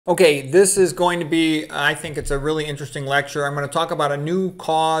Okay, this is going to be, I think it's a really interesting lecture. I'm going to talk about a new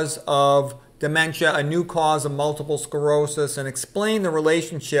cause of dementia, a new cause of multiple sclerosis, and explain the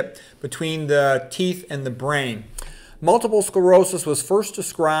relationship between the teeth and the brain. Multiple sclerosis was first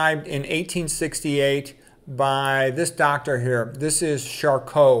described in 1868 by this doctor here. This is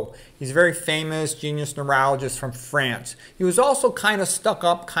Charcot. He's a very famous genius neurologist from France. He was also kind of stuck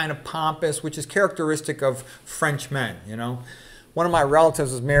up, kind of pompous, which is characteristic of French men, you know. One of my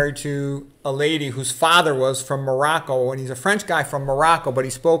relatives was married to a lady whose father was from Morocco, and he's a French guy from Morocco, but he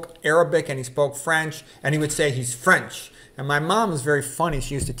spoke Arabic and he spoke French, and he would say he's French. And my mom was very funny.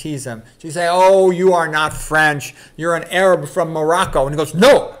 She used to tease him. She'd say, "Oh, you are not French. You're an Arab from Morocco." And he goes,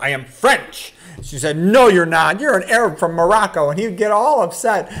 "No, I am French." She said, "No, you're not. You're an Arab from Morocco." And he would get all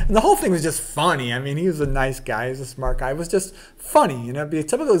upset. And the whole thing was just funny. I mean, he was a nice guy. He was a smart guy. It was just funny. You know, it'd be a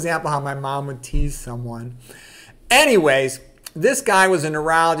typical example of how my mom would tease someone. Anyways, this guy was a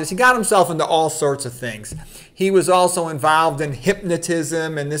neurologist. He got himself into all sorts of things. He was also involved in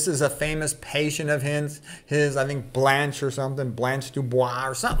hypnotism, and this is a famous patient of his, I think Blanche or something, Blanche Dubois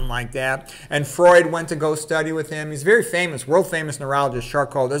or something like that. And Freud went to go study with him. He's very famous, world famous neurologist,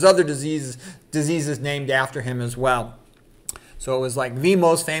 Charcot. There's other diseases named after him as well. So it was like the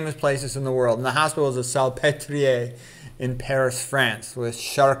most famous places in the world. And the hospital was at Salpetrie in Paris, France, with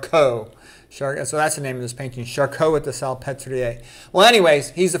Charcot. So that's the name of this painting, Charcot at the Salpetrie. Well,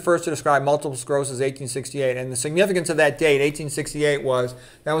 anyways, he's the first to describe multiple sclerosis, 1868. And the significance of that date, 1868, was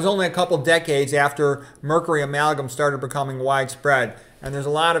that was only a couple decades after mercury amalgam started becoming widespread. And there's a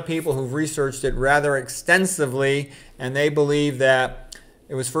lot of people who've researched it rather extensively, and they believe that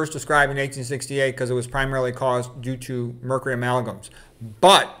it was first described in 1868 because it was primarily caused due to mercury amalgams.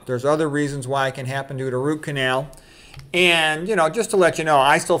 But there's other reasons why it can happen due to root canal. And, you know, just to let you know,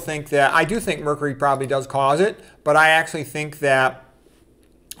 I still think that, I do think mercury probably does cause it, but I actually think that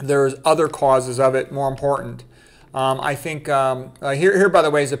there's other causes of it more important. I think, here by the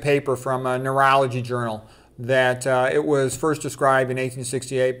way is a paper from a neurology journal that it was first described in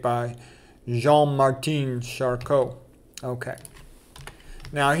 1868 by Jean-Martin Charcot. Okay.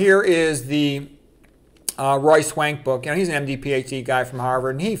 Now here is the Roy Swank book. You know, he's an MD, PhD guy from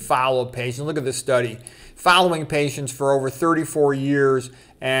Harvard, and he followed patients. Look at this study. Following patients for over 34 years,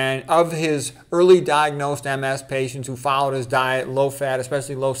 and of his early diagnosed MS patients who followed his diet, low fat,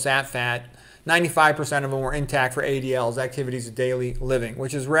 especially low sat fat, 95% of them were intact for ADLs, activities of daily living,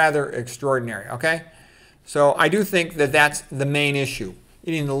 which is rather extraordinary, okay? So I do think that that's the main issue,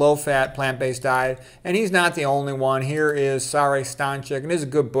 eating the low-fat, plant-based diet. And he's not the only one. Here is Sari Stanchik, and this is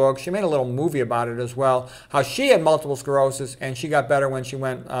a good book. She made a little movie about it as well, how she had multiple sclerosis, and she got better when she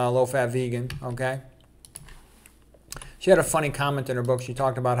went low-fat vegan, okay? She had a funny comment in her book. She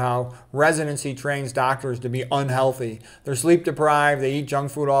talked about how residency trains doctors to be unhealthy. They're sleep deprived, they eat junk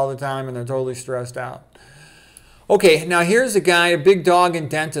food all the time, and they're totally stressed out. Okay, now here's a guy, a big dog and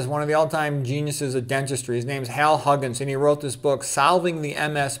dentist, one of the all-time geniuses of dentistry. His name's Hal Huggins, and he wrote this book, Solving the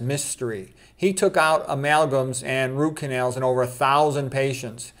MS Mystery. He took out amalgams and root canals in over 1,000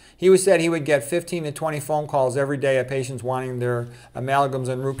 patients. He said he would get 15 to 20 phone calls every day of patients wanting their amalgams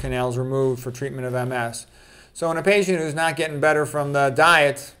and root canals removed for treatment of MS. So in a patient who's not getting better from the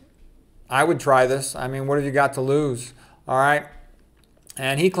diet, I would try this. I mean, what have you got to lose? All right.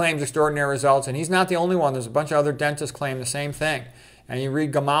 And he claims extraordinary results, and he's not the only one. There's a bunch of other dentists claim the same thing. And you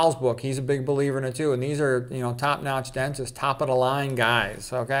read Gamal's book, he's a big believer in it too. And these are, you know, top-notch dentists, top-of-the-line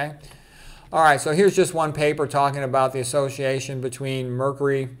guys, okay? All right, so here's just one paper talking about the association between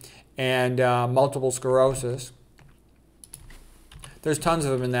mercury and multiple sclerosis. There's tons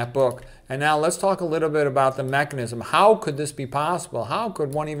of them in that book. And now let's talk a little bit about the mechanism. How could this be possible? How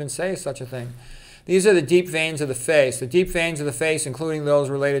could one even say such a thing? These are the deep veins of the face. The deep veins of the face, including those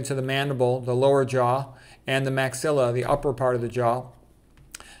related to the mandible, the lower jaw, and the maxilla, the upper part of the jaw,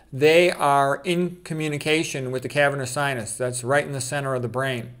 they are in communication with the cavernous sinus. That's right in the center of the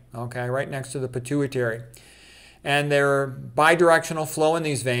brain, okay, right next to the pituitary. And they're bidirectional flow in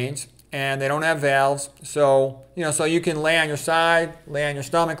these veins, and they don't have valves. So, you know, so you can lay on your side, lay on your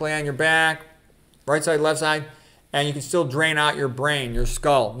stomach, lay on your back, right side, left side, and you can still drain out your brain, your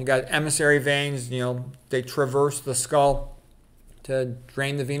skull. You got emissary veins, you know, they traverse the skull to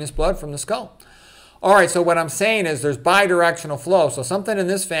drain the venous blood from the skull. All right, so what I'm saying is there's bidirectional flow. So something in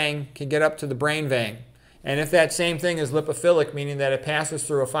this vein can get up to the brain vein. And if that same thing is lipophilic, meaning that it passes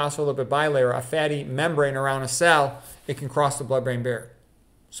through a phospholipid bilayer, a fatty membrane around a cell, it can cross the blood-brain barrier.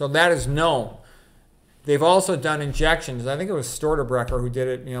 So that is known. They've also done injections. I think it was Storterbrecher who did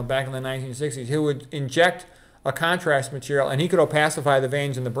it, you know, back in the 1960s. He would inject a contrast material, and he could opacify the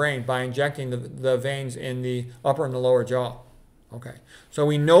veins in the brain by injecting the veins in the upper and the lower jaw. Okay, so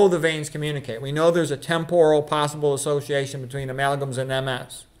we know the veins communicate. We know there's a temporal possible association between amalgams and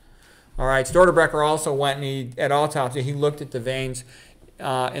MS. All right, Storterbrecher also went and at autopsy, he looked at the veins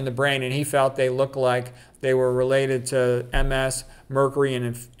in the brain, and he felt they looked like they were related to MS, mercury,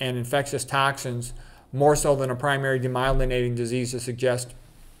 and infectious toxins, more so than a primary demyelinating disease to suggest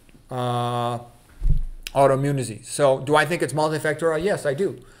autoimmune disease. So do I think it's multifactorial? Yes, I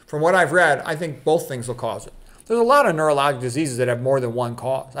do. From what I've read, I think both things will cause it. There's a lot of neurologic diseases that have more than one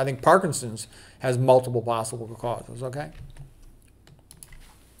cause. I think Parkinson's has multiple possible causes, okay?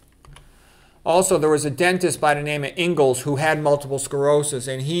 Also, there was a dentist by the name of Ingalls who had multiple sclerosis,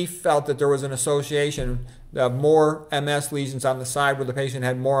 and he felt that there was an association of more MS lesions on the side where the patient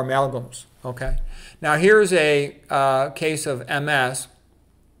had more amalgams, okay? Now, here's a case of MS,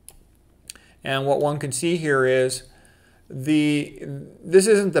 and what one can see here is this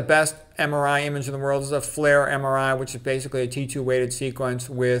isn't the best MRI image in the world. This is a FLAIR MRI, which is basically a T2 weighted sequence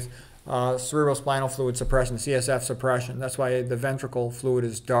with cerebrospinal fluid suppression, CSF suppression. That's why the ventricle fluid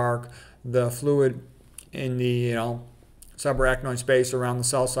is dark. The fluid in the subarachnoid space around the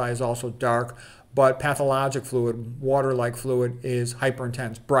cell side is also dark, but pathologic fluid, water-like fluid, is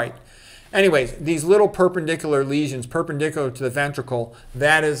hyperintense, bright. Anyways, these little perpendicular lesions, perpendicular to the ventricle,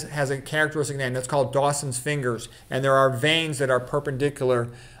 has a characteristic name. That's called Dawson's fingers. And there are veins that are perpendicular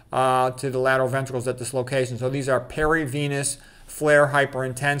to the lateral ventricles at this location. So these are perivenous flare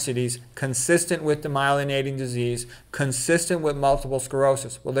hyperintensities, consistent with demyelinating disease, consistent with multiple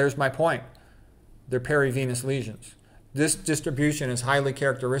sclerosis. Well, there's my point. They're perivenous lesions. This distribution is highly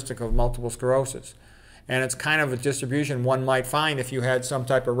characteristic of multiple sclerosis. And it's kind of a distribution one might find if you had some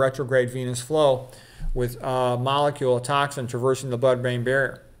type of retrograde venous flow with a molecule, a toxin, traversing the blood-brain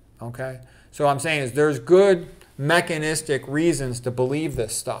barrier. Okay? So what I'm saying is there's good mechanistic reasons to believe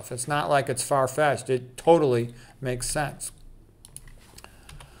this stuff. It's not like it's far-fetched. It totally makes sense.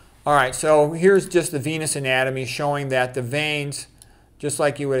 All right, so here's just the venous anatomy showing that the veins, just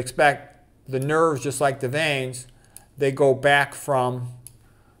like you would expect, the nerves, just like the veins, they go back from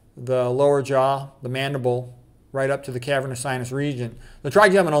the lower jaw, the mandible, right up to the cavernous sinus region. The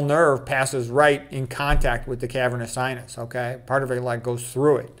trigeminal nerve passes right in contact with the cavernous sinus, okay? Part of it like goes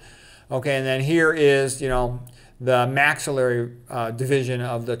through it. Okay, and then here is, the maxillary division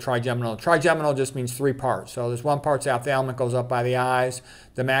of the trigeminal. Trigeminal just means three parts. So there's one part's ophthalmic, goes up by the eyes.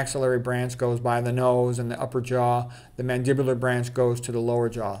 The maxillary branch goes by the nose and the upper jaw. The mandibular branch goes to the lower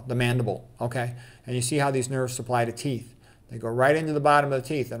jaw, the mandible, okay? And you see how these nerves supply to teeth. They go right into the bottom of the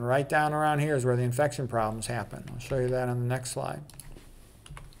teeth, and right down around here is where the infection problems happen. I'll show you that on the next slide.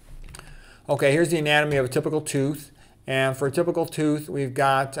 Okay, here's the anatomy of a typical tooth. And for a typical tooth, we've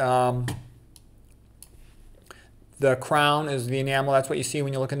got the crown is the enamel. That's what you see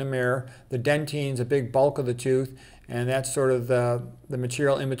when you look in the mirror. The dentine is a big bulk of the tooth, and that's sort of the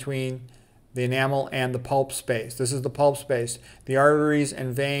material in between the enamel and the pulp space. This is the pulp space. The arteries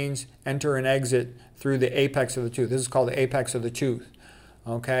and veins enter and exit through the apex of the tooth. This is called the apex of the tooth.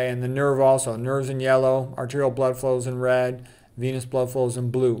 Okay, and the nerve also. Nerves in yellow, arterial blood flows in red, venous blood flows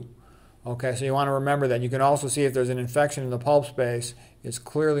in blue. Okay, so you want to remember that. You can also see if there's an infection in the pulp space, it's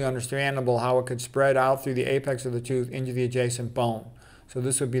clearly understandable how it could spread out through the apex of the tooth into the adjacent bone. So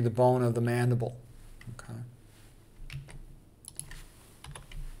this would be the bone of the mandible. Okay.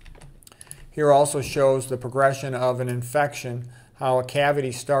 Here also shows the progression of an infection, how a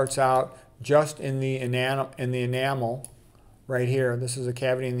cavity starts out just in the enamel right here. This is a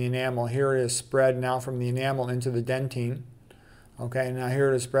cavity in the enamel. Here it is spread now from the enamel into the dentine. Okay, now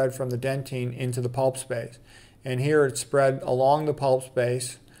here it is spread from the dentine into the pulp space. And here it's spread along the pulp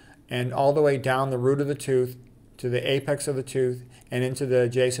space and all the way down the root of the tooth to the apex of the tooth and into the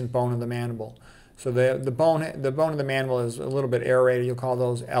adjacent bone of the mandible. So the bone of the mandible is a little bit aerated. You'll call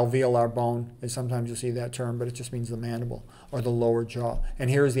those alveolar bone. And sometimes you'll see that term, but it just means the mandible or the lower jaw.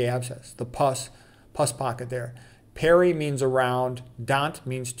 And here's the abscess, the pus pocket there. Peri means around, dont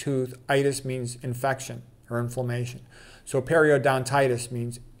means tooth, itis means infection or inflammation. So periodontitis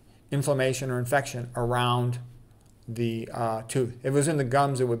means inflammation or infection around the tooth. If it was in the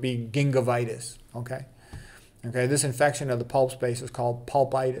gums, it would be gingivitis. Okay? Okay, this infection of the pulp space is called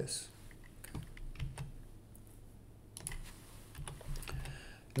pulpitis.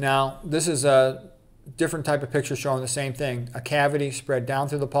 Now, this is a different type of picture showing the same thing. A cavity spread down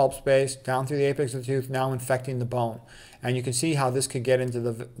through the pulp space, down through the apex of the tooth, now infecting the bone. And you can see how this could get into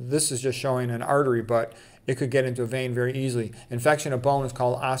this is just showing an artery, but it could get into a vein very easily. Infection of bone is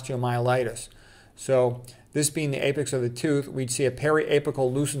called osteomyelitis. So this being the apex of the tooth, we'd see a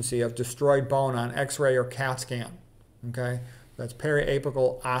periapical lucency of destroyed bone on X-ray or CAT scan. Okay, that's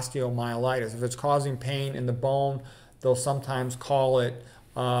periapical osteomyelitis. If it's causing pain in the bone, they'll sometimes call it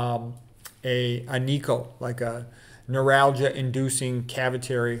a NICO, like a neuralgia-inducing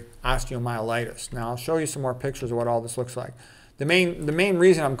cavitary osteomyelitis. Now I'll show you some more pictures of what all this looks like. The main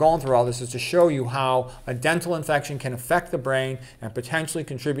reason I'm going through all this is to show you how a dental infection can affect the brain and potentially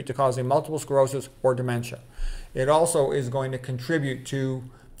contribute to causing multiple sclerosis or dementia. It also is going to contribute to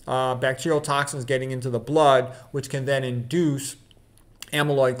bacterial toxins getting into the blood, which can then induce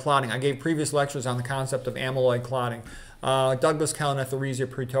amyloid clotting. I gave previous lectures on the concept of amyloid clotting. Douglas, Kell, and Etheresia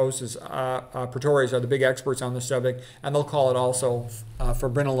Pretorius are the big experts on the subject, and they'll call it also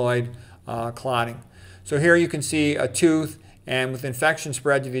fibrinolytic clotting. So here you can see a tooth, and with infection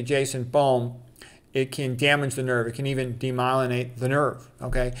spread to the adjacent bone, it can damage the nerve. It can even demyelinate the nerve.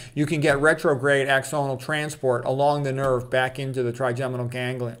 Okay, you can get retrograde axonal transport along the nerve back into the trigeminal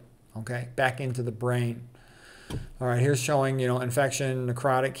ganglion. Okay, back into the brain. All right, here's showing, you know, infection,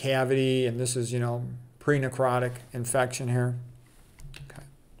 necrotic cavity, and this is, you know, pre-necrotic infection here. Okay.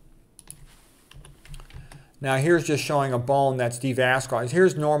 Now here's just showing a bone that's devascularized.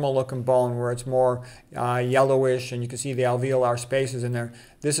 Here's normal looking bone where it's more yellowish, and you can see the alveolar spaces in there.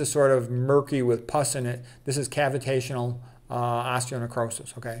 This is sort of murky with pus in it. This is cavitational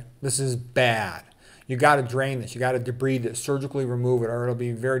osteonecrosis. Okay, this is bad. You got to drain this. You got to debride this, surgically remove it, or it'll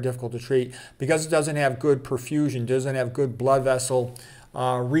be very difficult to treat because it doesn't have good perfusion, doesn't have good blood vessel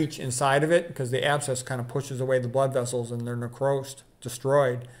reach inside of it, because the abscess kind of pushes away the blood vessels and they're necrosed,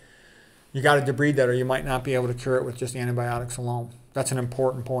 destroyed. You got to debride that, or you might not be able to cure it with just antibiotics alone. That's an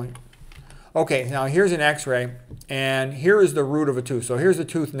important point. Okay, now here's an x-ray, and here is the root of a tooth. So here's the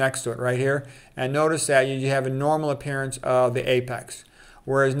tooth next to it right here, and notice that you have a normal appearance of the apex,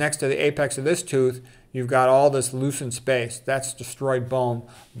 whereas next to the apex of this tooth you've got all this loosened space. That's destroyed bone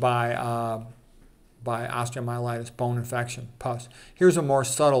by osteomyelitis, bone infection, pus. Here's a more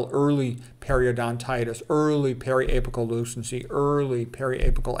subtle early periodontitis, early periapical lucency, early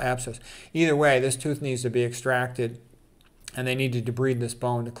periapical abscess. Either way, this tooth needs to be extracted, and they need to debride this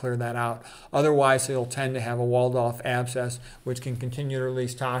bone to clear that out. Otherwise, it'll tend to have a walled-off abscess, which can continue to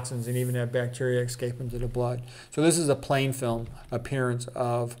release toxins and even have bacteria escape into the blood. So this is a plain film appearance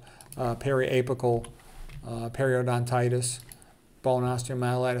of periapical periodontitis, bone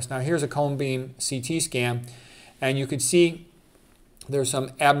osteomyelitis. Now here's a cone beam CT scan, and you can see there's some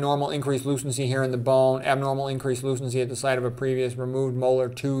abnormal increased lucency here in the bone, abnormal increased lucency at the site of a previous removed molar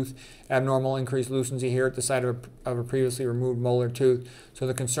tooth, abnormal increased lucency here at the site of a previously removed molar tooth. So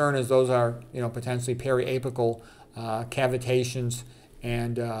the concern is those are, you know, potentially periapical cavitations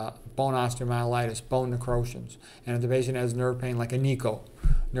and bone osteomyelitis, bone necrosions. And if the patient has nerve pain, like a NICO,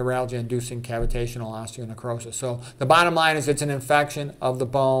 neuralgia-inducing cavitational osteonecrosis. So the bottom line is it's an infection of the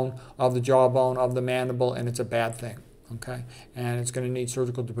bone, of the jawbone, of the mandible, and it's a bad thing. Okay, and it's going to need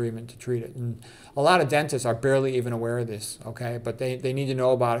surgical debridement to treat it. And a lot of dentists are barely even aware of this, okay, but they need to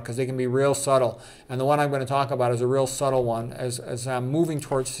know about it because they can be real subtle. And the one I'm going to talk about is a real subtle one as I'm moving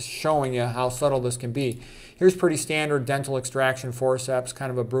towards showing you how subtle this can be. Here's pretty standard dental extraction forceps,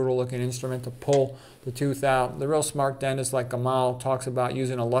 kind of a brutal looking instrument to pull the tooth out. The real smart dentist like Gamal talks about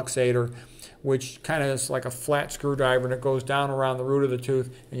using a luxator, which kind of is like a flat screwdriver, and it goes down around the root of the tooth,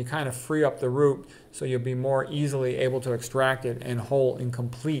 and you kind of free up the root so you'll be more easily able to extract it and whole and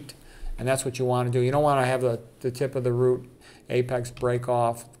complete. And that's what you want to do. You don't want to have the tip of the root apex break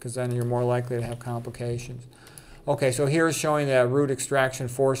off, because then you're more likely to have complications. Okay, so here's showing the root extraction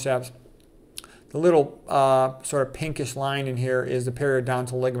forceps. The little sort of pinkish line in here is the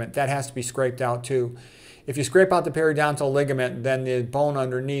periodontal ligament. That has to be scraped out too. If you scrape out the periodontal ligament, then the bone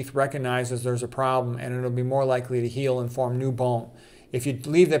underneath recognizes there's a problem, and it'll be more likely to heal and form new bone. If you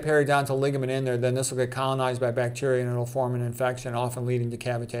leave the periodontal ligament in there, then this will get colonized by bacteria and it'll form an infection, often leading to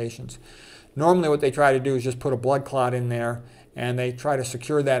cavitations. Normally what they try to do is just put a blood clot in there, and they try to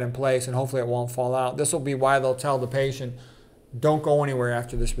secure that in place, and hopefully it won't fall out. This will be why they'll tell the patient, don't go anywhere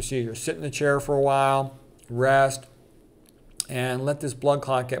after this procedure. Sit in the chair for a while, rest, and let this blood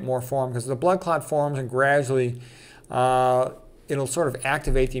clot get more formed, because the blood clot forms and gradually it'll sort of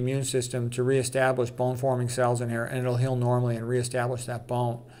activate the immune system to reestablish bone-forming cells in here, and it'll heal normally and reestablish that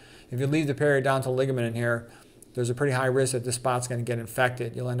bone. If you leave the periodontal ligament in here, there's a pretty high risk that this spot's going to get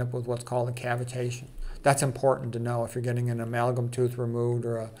infected. You'll end up with what's called a cavitation. That's important to know if you're getting an amalgam tooth removed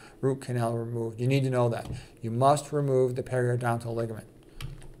or a root canal removed. You need to know that. You must remove the periodontal ligament.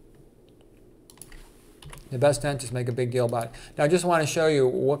 The best dentists make a big deal about it. Now I just want to show you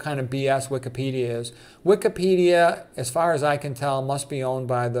what kind of BS Wikipedia is. Wikipedia, as far as I can tell, must be owned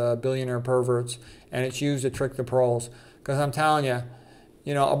by the billionaire perverts, and it's used to trick the pros. Because I'm telling you,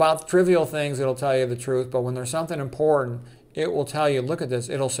 about trivial things it'll tell you the truth, but when there's something important, it will tell you, look at this,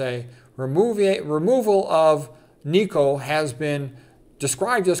 it'll say removal of NICO has been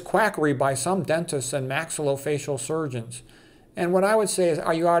described as quackery by some dentists and maxillofacial surgeons. And what I would say is,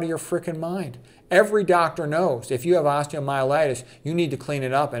 are you out of your frickin' mind? Every doctor knows if you have osteomyelitis, you need to clean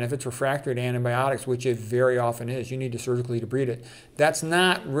it up. And if it's refractory to antibiotics, which it very often is, you need to surgically debride it. That's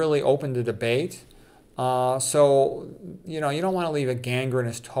not really open to debate. So, you don't want to leave a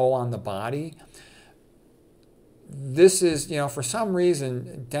gangrenous toe on the body. This is, for some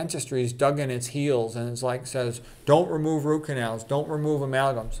reason, dentistry is dug in its heels and it's like says, don't remove root canals, don't remove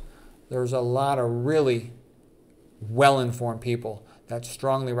amalgams. There's a lot of really well-informed people that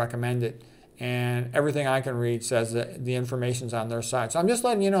strongly recommend it. And everything I can read says that the information's on their side. So I'm just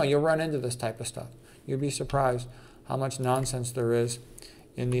letting you know, you'll run into this type of stuff. You'll be surprised how much nonsense there is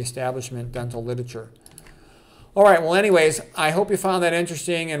in the establishment dental literature. All right, well, anyways, I hope you found that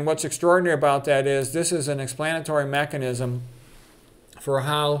interesting. And what's extraordinary about that is this is an explanatory mechanism for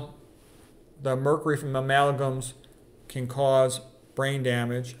how the mercury from amalgams can cause brain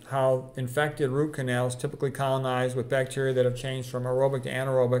damage, how infected root canals typically colonize with bacteria that have changed from aerobic to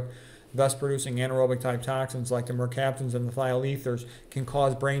anaerobic, thus producing anaerobic type toxins like the mercaptans and the thioethers, can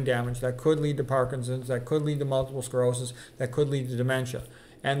cause brain damage that could lead to Parkinson's, that could lead to multiple sclerosis, that could lead to dementia.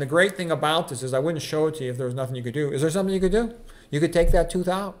 And the great thing about this is I wouldn't show it to you if there was nothing you could do. Is there something you could do? You could take that tooth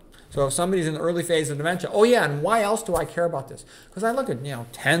out. So if somebody's in the early phase of dementia, oh yeah, and why else do I care about this? Because I look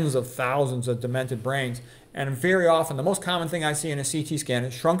at, tens of thousands of demented brains, and very often the most common thing I see in a CT scan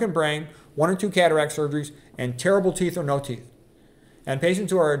is shrunken brain, 1 or 2 cataract surgeries, and terrible teeth or no teeth. And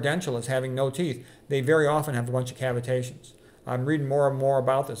patients who are edentulous, having no teeth, they very often have a bunch of cavitations. I'm reading more and more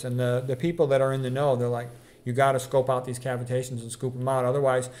about this, and the people that are in the know, they're like, you got to scope out these cavitations and scoop them out.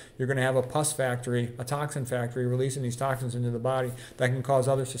 Otherwise, you're going to have a pus factory, a toxin factory, releasing these toxins into the body that can cause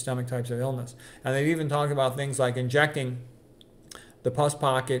other systemic types of illness. And they've even talked about things like injecting the pus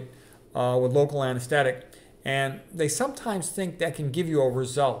pocket with local anesthetic. And they sometimes think that can give you a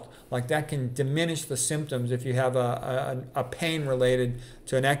result, like that can diminish the symptoms if you have a pain related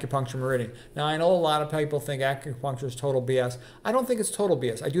to an acupuncture meridian. Now, I know a lot of people think acupuncture is total BS. I don't think it's total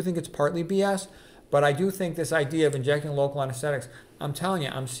BS. I do think it's partly BS, but I do think this idea of injecting local anesthetics, I'm telling you,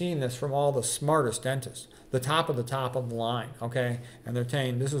 I'm seeing this from all the smartest dentists, the top of the line, okay? And they're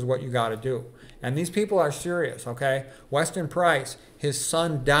saying, this is what you got to do. And these people are serious, okay? Weston Price, his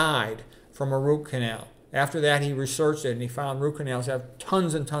son died from a root canal. After that, he researched it, and he found root canals have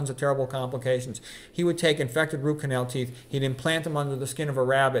tons and tons of terrible complications. He would take infected root canal teeth, he'd implant them under the skin of a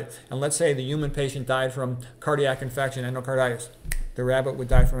rabbit, and let's say the human patient died from cardiac infection, endocarditis. The rabbit would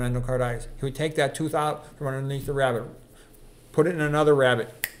die from endocarditis. He would take that tooth out from underneath the rabbit, put it in another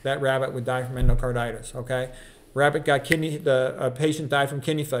rabbit. That rabbit would die from endocarditis, okay? Rabbit got the patient died from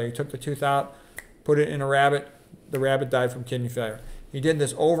kidney failure. He took the tooth out, put it in a rabbit, the rabbit died from kidney failure. He did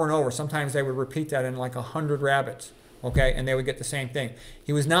this over and over. Sometimes they would repeat that in like 100 rabbits, okay? And they would get the same thing.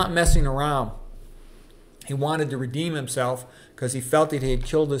 He was not messing around. He wanted to redeem himself because he felt that he had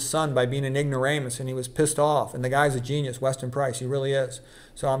killed his son by being an ignoramus, and he was pissed off. And the guy's a genius, Weston Price. He really is.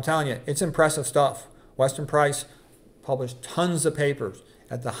 So I'm telling you, it's impressive stuff. Weston Price published tons of papers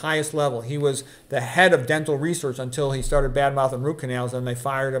at the highest level. He was the head of dental research until he started bad-mouthing root canals, and they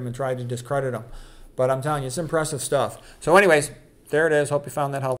fired him and tried to discredit him. But I'm telling you, it's impressive stuff. So anyways, there it is. Hope you found that helpful.